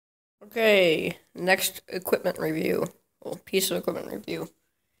Okay, next equipment review. Well, piece of equipment review.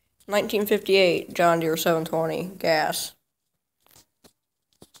 1958 John Deere 720 gas.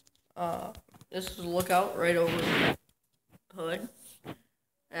 This is a lookout right over the hood.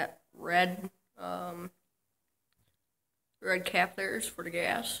 That red cap there is for the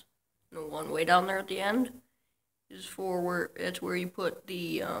gas. The one way down there at the end is for where you put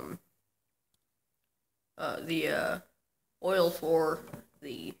the oil for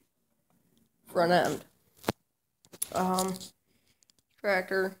the front end.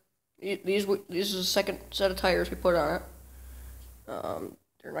 Tractor. This is the second set of tires we put on it.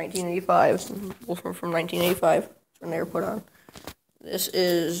 They're 1985, both from 1985 when they were put on. This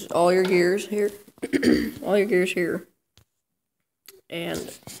is all your gears here, all your gears here, and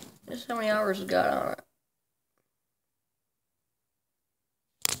this is how many hours it's got on it.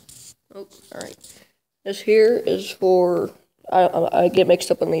 Oh, alright. This here is for, I get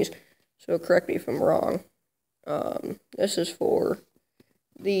mixed up on these, so correct me if I'm wrong. This is for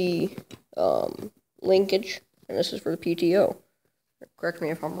the linkage, and this is for the PTO. Correct me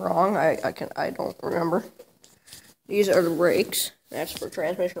if I'm wrong. I don't remember. These are the brakes. That's for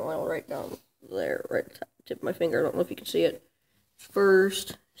transmission oil right down there, right at the tip of my finger. I don't know if you can see it.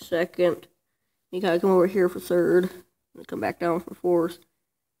 First, second. You gotta come over here for third, and come back down for fourth,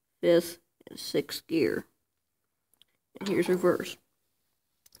 fifth, and sixth gear. And here's reverse.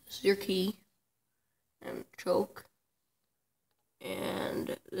 This is your key and choke.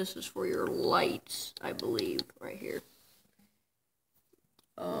 And this is for your lights, I believe, right here.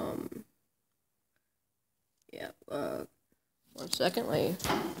 One second, let me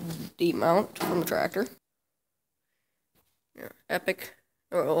demount from the tractor. Yeah,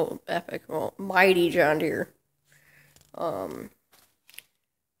 mighty John Deere.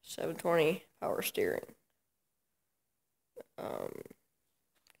 720 power steering.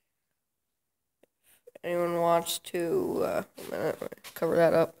 Anyone wants to, cover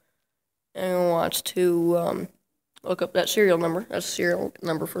that up. Anyone wants to, look up that serial number. That's the serial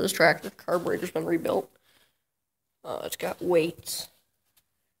number for this tractor. Carburetor's been rebuilt. It's got weights.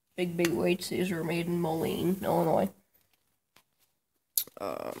 Big weights. These are made in Moline, Illinois.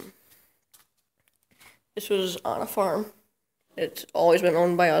 This was on a farm. It's always been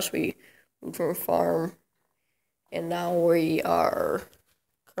owned by us. We moved from a farm, and now we are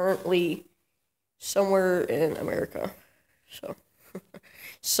currently somewhere in America. So,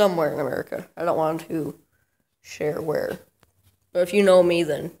 somewhere in America. I don't want to share where. But if you know me,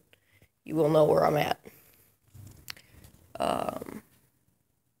 then you will know where I'm at.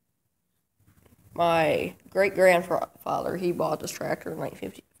 My great-grandfather, he bought this tractor in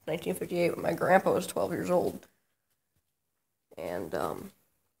 1958 when my grandpa was 12 years old. And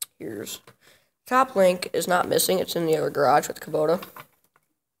here's top link is not missing. It's in the other garage with the Kubota.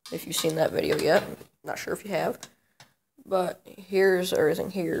 If you've seen that video yet, not sure if you have. But here's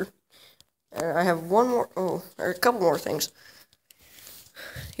everything here. And I have one more, or a couple more things.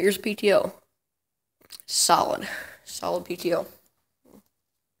 Here's PTO. Solid PTO.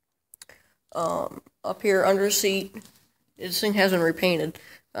 Up here under the seat, this thing hasn't repainted.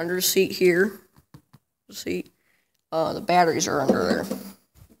 Under the seat here, the batteries are under there.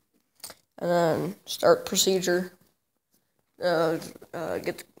 And then start procedure. Get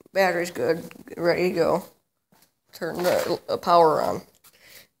the batteries good, get ready to go. Turn the power on.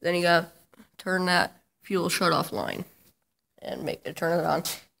 Then you gotta turn that fuel shutoff line and turn it on.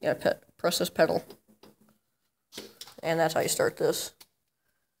 You gotta press this pedal, and that's how you start this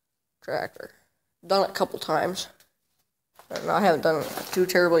tractor. Done it a couple times. I haven't done it too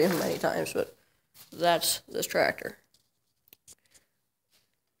terribly many times, but that's this tractor.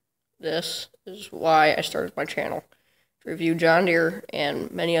 This is why I started my channel, to review John Deere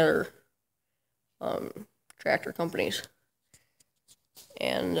and many other tractor companies.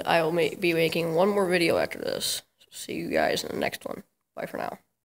 And I will be making one more video after this. See you guys in the next one. Bye for now.